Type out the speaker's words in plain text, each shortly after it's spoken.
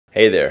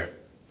Hey there,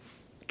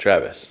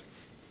 Travis,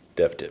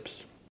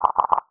 DevTips.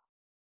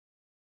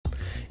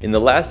 In the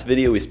last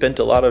video, we spent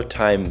a lot of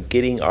time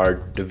getting our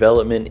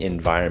development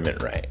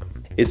environment right.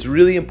 It's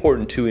really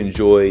important to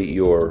enjoy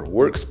your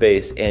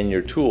workspace and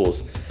your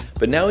tools,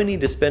 but now we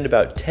need to spend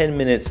about 10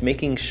 minutes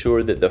making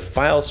sure that the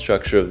file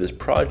structure of this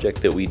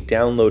project that we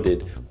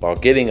downloaded while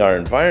getting our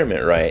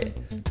environment right,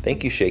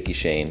 thank you Shaky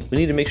Shane, we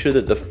need to make sure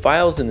that the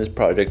files in this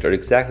project are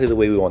exactly the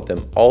way we want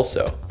them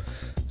also.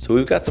 So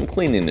we've got some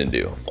cleaning to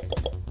do.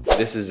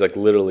 This is like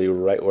literally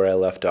right where I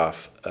left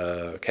off.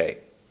 Okay,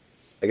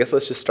 I guess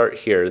let's just start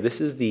here. This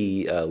is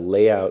the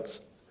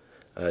layouts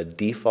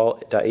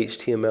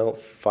default.html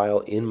file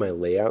in my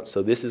layout.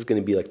 So this is going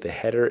to be like the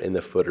header and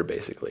the footer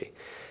basically.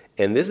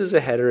 And this is a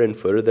header and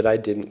footer that I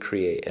didn't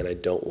create and I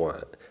don't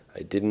want.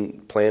 I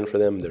didn't plan for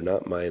them. They're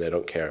not mine. I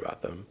don't care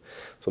about them.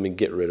 So let me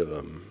get rid of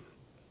them.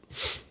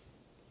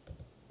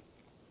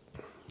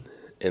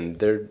 And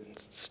they're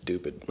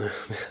stupid.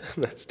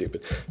 Not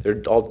stupid.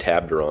 They're all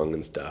tabbed wrong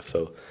and stuff.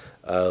 So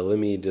let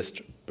me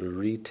just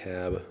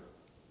re-tab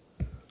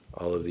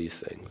all of these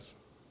things.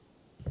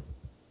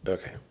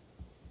 Okay.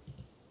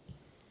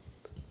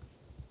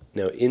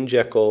 Now in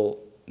Jekyll,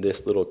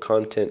 this little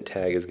content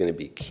tag is going to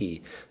be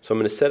key. So I'm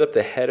going to set up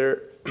the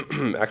header.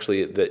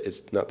 Actually,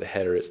 it's not the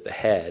header, it's the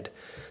head.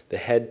 The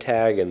head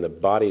tag and the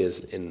body is,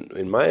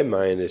 in my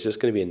mind, is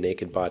just going to be a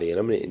naked body. And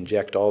I'm going to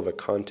inject all the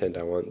content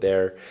I want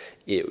there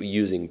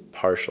using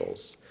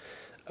partials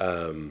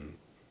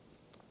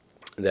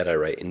that I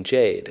write in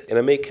Jade. And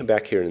I may come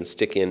back here and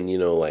stick in,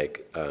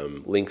 like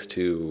links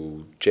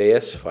to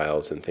JS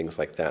files and things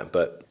like that.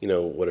 But,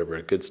 whatever,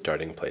 a good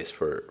starting place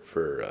for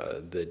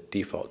the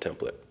default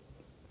template.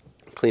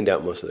 Cleaned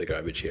out most of the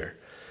garbage here.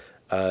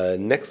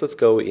 Next, let's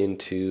go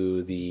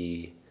into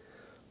the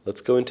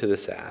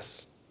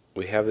Sass.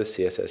 We have the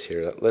CSS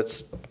here.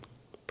 Let's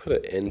put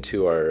an end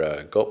to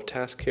our gulp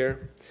task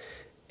here.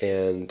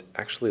 And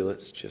actually,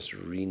 let's just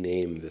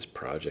rename this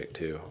project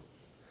too.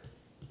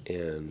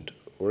 And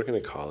we're going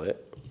to call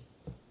it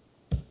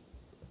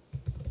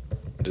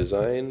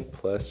Design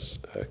plus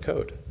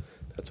Code.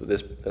 That's what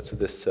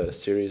this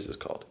series is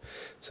called.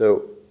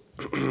 So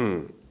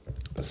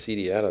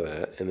CD out of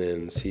that, and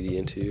then CD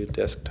into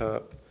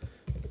Desktop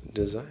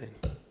Design.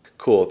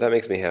 Cool. That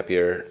makes me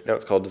happier. Now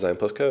it's called Design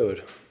plus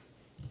Code.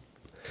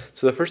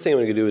 So the first thing I'm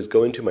going to do is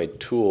go into my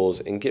tools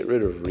and get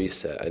rid of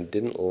reset. I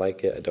didn't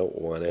like it. I don't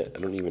want it.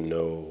 I don't even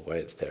know why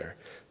it's there.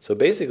 So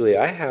basically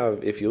I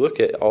have, if you look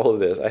at all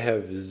of this, I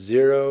have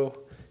 0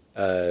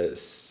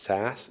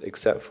 Sass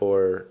except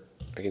for,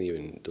 I can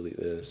even delete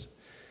this,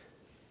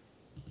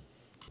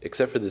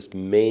 except for this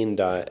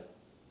main.scss,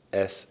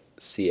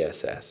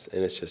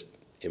 and it's just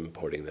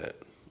importing that,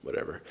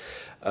 whatever.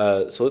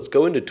 So let's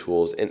go into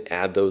tools and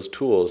add those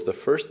tools. The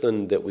first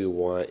one that we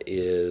want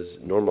is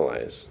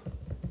normalize.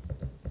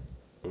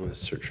 I'm going to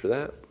search for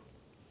that.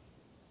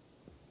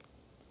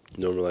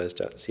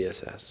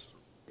 Normalize.css.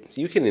 So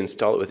you can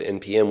install it with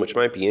npm, which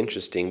might be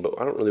interesting, but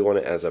I don't really want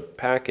it as a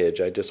package.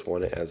 I just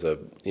want it as a,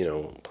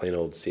 plain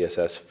old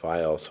CSS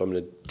file. So I'm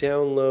going to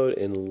download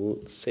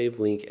and save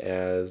link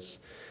as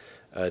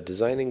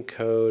designing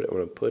code. I'm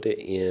going to put it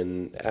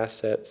in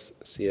assets,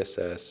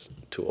 CSS,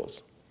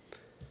 tools.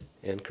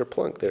 And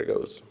kerplunk, there it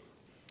goes.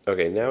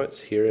 Okay, now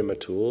it's here in my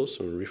tools.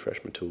 So I'm going to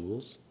refresh my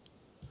tools.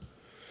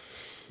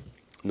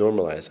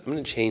 Normalize. I'm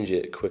going to change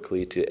it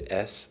quickly to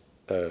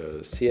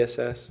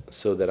CSS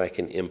so that I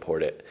can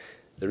import it.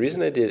 The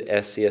reason I did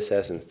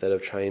SCSS instead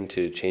of trying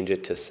to change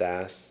it to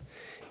Sass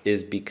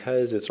is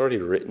because it's already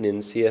written in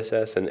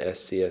CSS and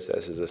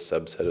SCSS is a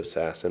subset of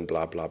Sass and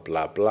blah, blah,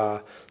 blah,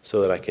 blah,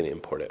 so that I can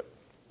import it.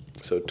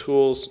 So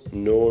tools,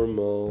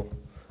 normalize,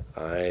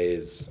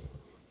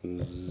 and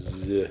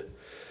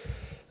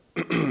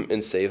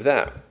save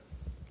that.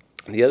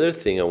 The other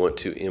thing I want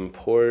to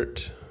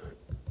import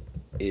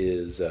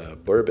is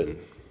Bourbon.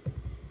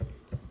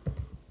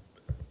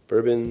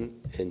 Bourbon,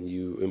 and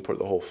you import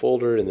the whole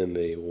folder, and then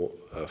the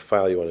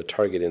file you want to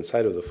target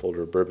inside of the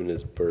folder, Bourbon,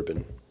 is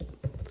Bourbon.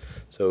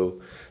 So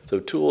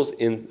tools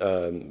in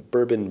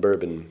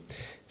Bourbon.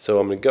 So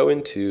I'm going to go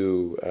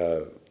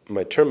into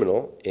my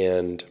terminal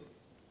and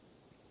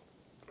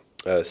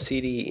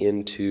CD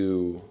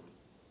into,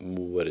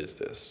 what is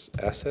this?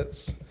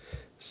 Assets,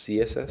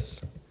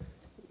 CSS,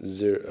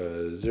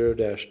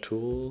 0-tools,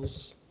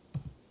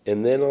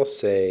 and then I'll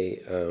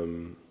say,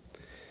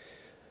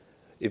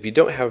 if you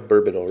don't have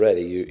Bourbon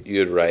already,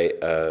 you'd write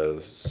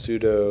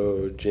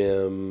sudo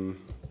gem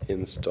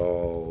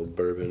install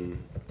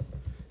Bourbon,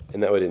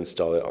 and that would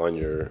install it on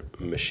your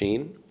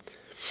machine.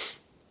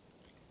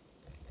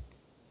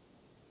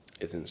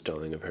 It's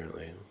installing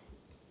apparently.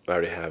 I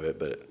already have it,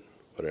 but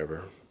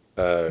whatever.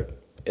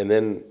 And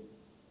then,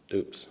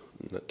 oops,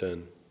 not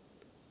done.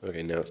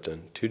 Okay, now it's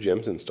done. 2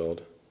 gems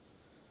installed.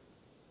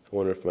 I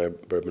wonder if my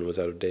Bourbon was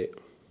out of date.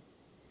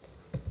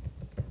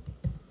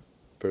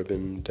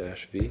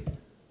 Bourbon-v.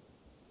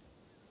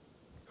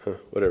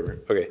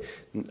 Whatever. Okay,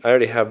 I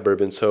already have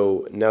Bourbon,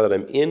 so now that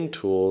I'm in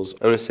tools, I'm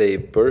going to say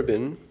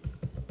Bourbon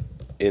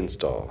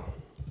install.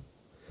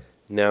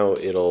 Now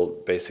it'll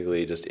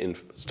basically just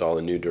install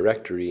a new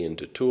directory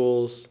into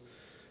tools,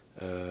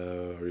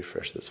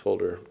 refresh this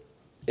folder.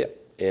 Yeah,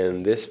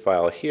 and this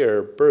file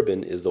here,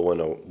 bourbon, is the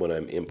one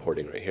I'm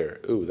importing right here.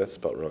 Ooh, that's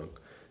spelled wrong.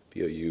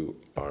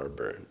 B-O-U-R,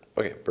 burn.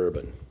 Okay,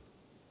 bourbon.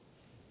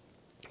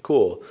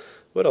 Cool.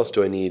 What else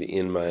do I need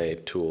in my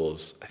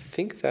tools? I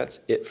think that's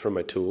it for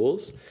my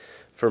tools.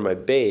 For my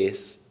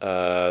base,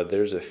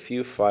 there's a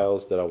few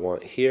files that I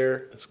want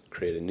here. Let's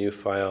create a new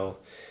file,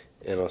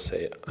 and I'll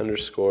say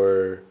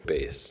underscore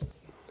base.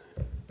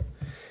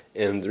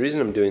 And the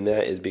reason I'm doing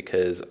that is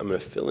because I'm going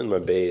to fill in my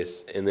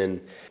base, and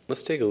then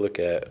let's take a look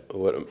at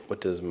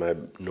what does my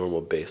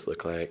normal base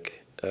look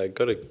like.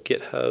 Go to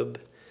GitHub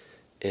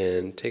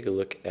and take a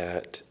look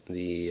at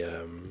the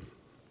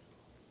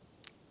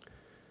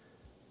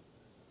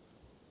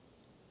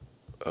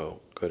go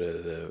to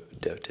the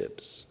dev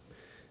tips.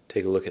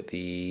 Take a look at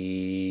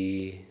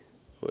the,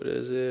 what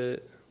is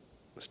it?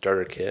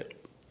 Starter kit,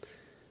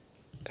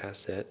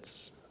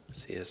 assets,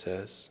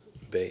 CSS,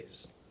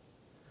 base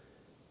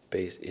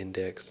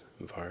index,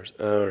 vars.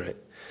 All right.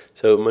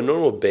 So my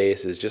normal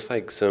base is just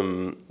like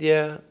some,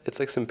 yeah, it's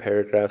like some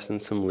paragraphs and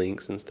some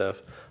links and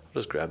stuff. I'll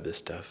just grab this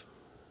stuff.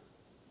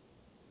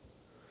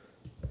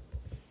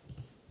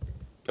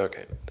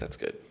 Okay, that's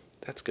good.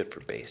 That's good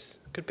for base.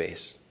 Good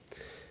base.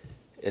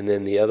 And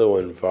then the other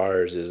one,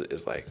 vars,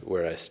 is like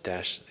where I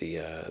stash the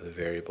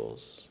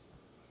variables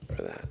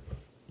for that.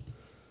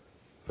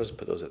 I'll just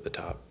put those at the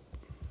top.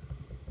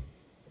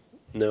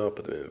 No, I'll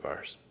put them in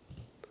vars.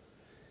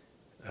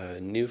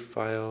 New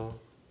file,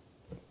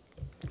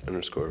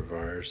 underscore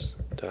vars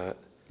dot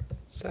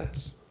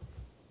sass.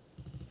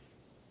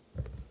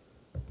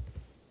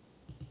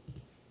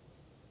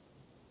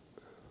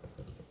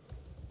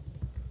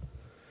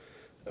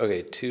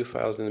 Okay, 2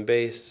 files in the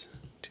base,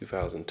 2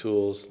 files in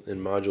tools,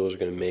 and modules are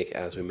going to make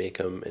as we make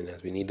them and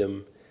as we need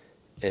them,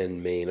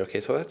 and main. Okay,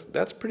 so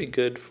that's pretty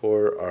good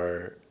for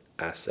our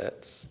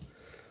assets.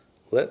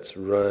 Let's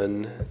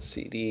run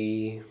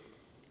cd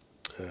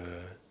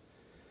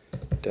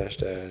dash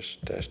dash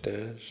dash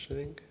dash, I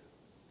think.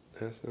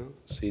 That's no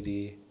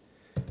cd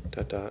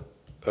dot dot.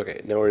 Okay,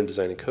 now we're in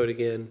designing code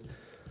again.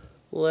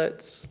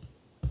 Let's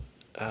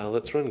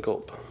run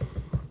gulp.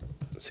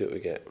 Let's see what we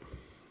get.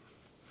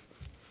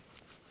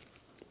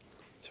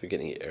 So we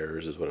get any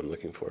errors is what I'm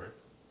looking for.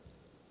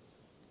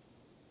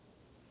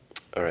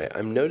 All right,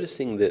 I'm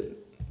noticing that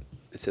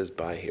it says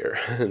by here,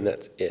 and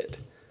that's it.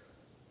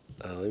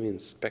 Let me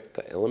inspect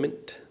the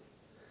element.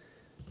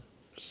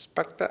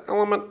 Inspect the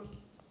element.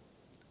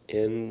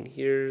 And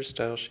here's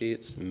style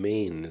sheets.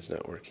 Main is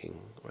not working.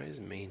 Why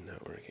is main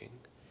not working?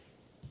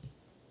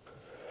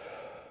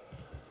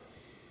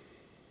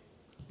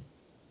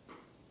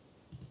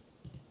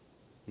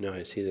 No,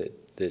 I see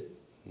that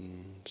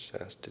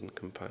Sass didn't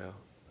compile.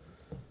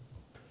 I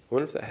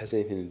wonder if that has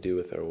anything to do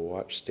with our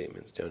watch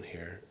statements down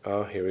here.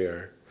 Oh, here we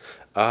are.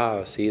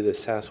 Ah, see, the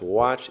Sass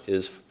watch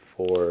is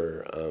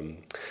for,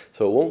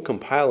 so it won't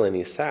compile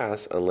any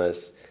Sass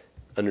unless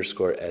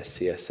underscore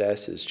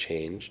SCSS is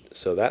changed.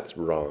 So that's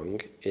wrong.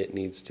 It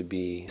needs to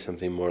be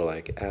something more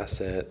like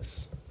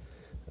assets,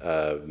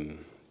 what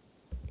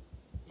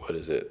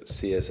is it,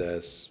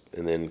 CSS,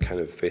 and then kind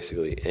of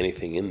basically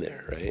anything in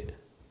there, right?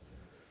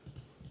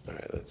 All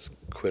right, let's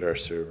quit our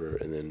server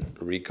and then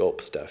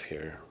regulp stuff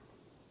here.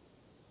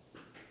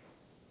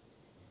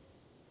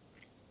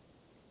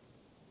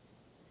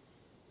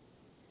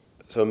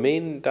 So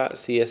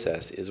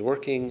main.css is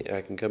working.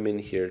 I can come in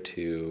here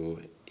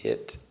to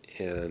it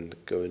and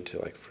go into,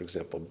 like, for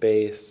example,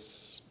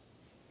 base,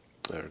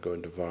 or go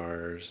into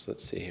vars.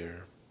 Let's see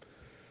here.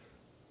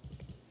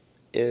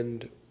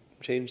 And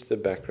change the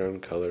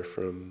background color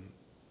from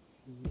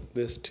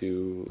this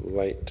to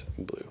light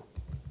blue.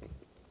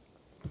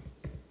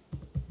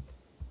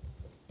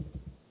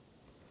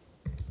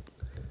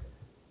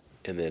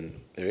 And then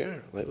there you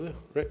are, light blue,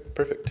 right,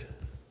 perfect.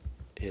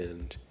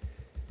 And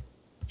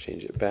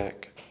change it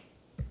back.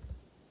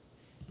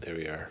 There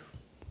we are.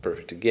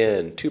 Perfect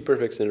again. 2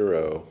 perfects in a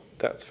row.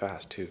 That's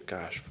fast too.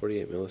 Gosh,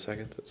 48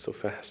 milliseconds. That's so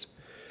fast.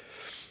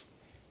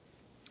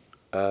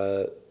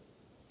 All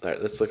right,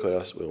 let's look what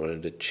else we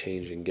wanted to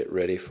change and get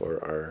ready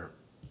for our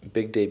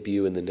big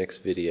debut in the next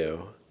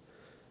video.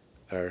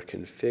 Our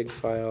config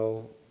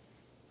file.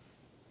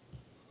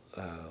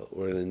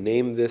 We're going to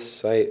name this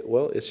site.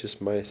 Well, it's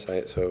just my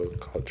site, so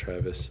call it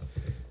Travis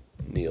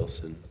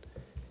Nielsen.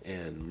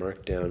 And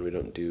markdown, we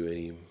don't do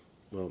any,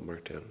 well,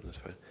 markdown, that's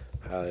fine.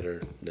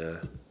 Highlighter, nah.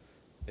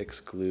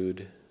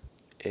 Exclude,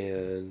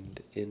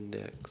 and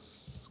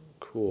index,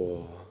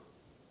 cool.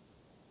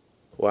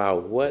 Wow,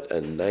 what a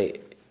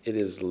night. It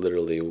is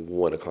literally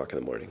 1 o'clock in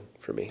the morning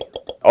for me.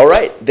 All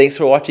right, thanks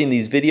for watching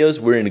these videos.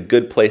 We're in a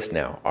good place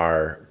now.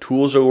 Our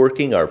tools are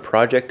working, our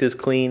project is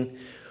clean.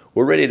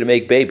 We're ready to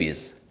make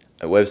babies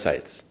at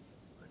websites.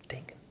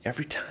 Dang it,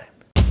 every time.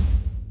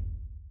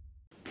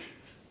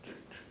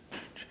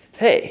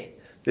 Hey,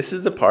 this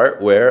is the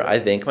part where I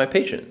thank my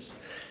patrons.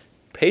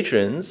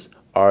 Patrons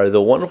are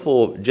the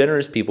wonderful,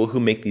 generous people who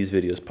make these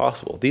videos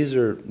possible. These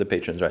are the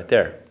patrons right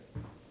there.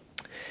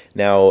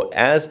 Now,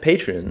 as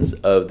patrons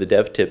of the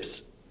Dev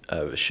Tips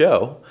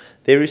show,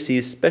 they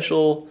receive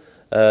special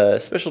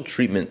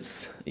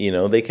treatments. You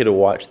know, they could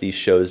watch these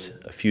shows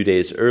a few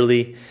days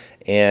early,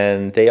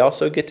 and they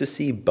also get to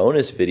see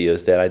bonus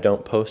videos that I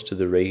don't post to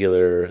the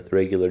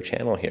regular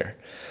channel here.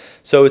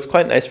 So it's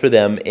quite nice for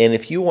them. And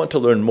if you want to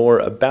learn more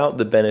about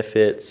the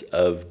benefits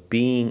of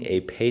being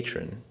a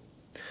patron,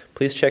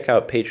 please check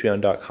out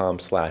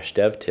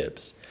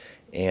patreon.com/devtips.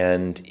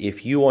 And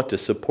if you want to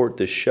support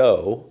the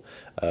show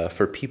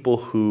for people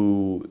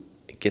who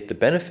get the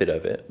benefit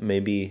of it,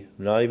 maybe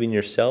not even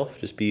yourself,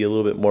 just be a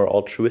little bit more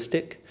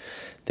altruistic,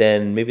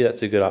 then maybe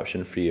that's a good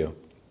option for you.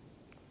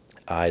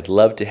 I'd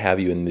love to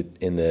have you in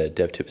the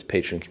DevTips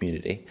patron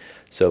community,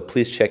 so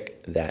please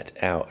check that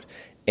out.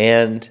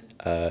 And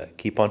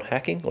keep on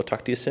hacking. We'll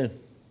talk to you soon.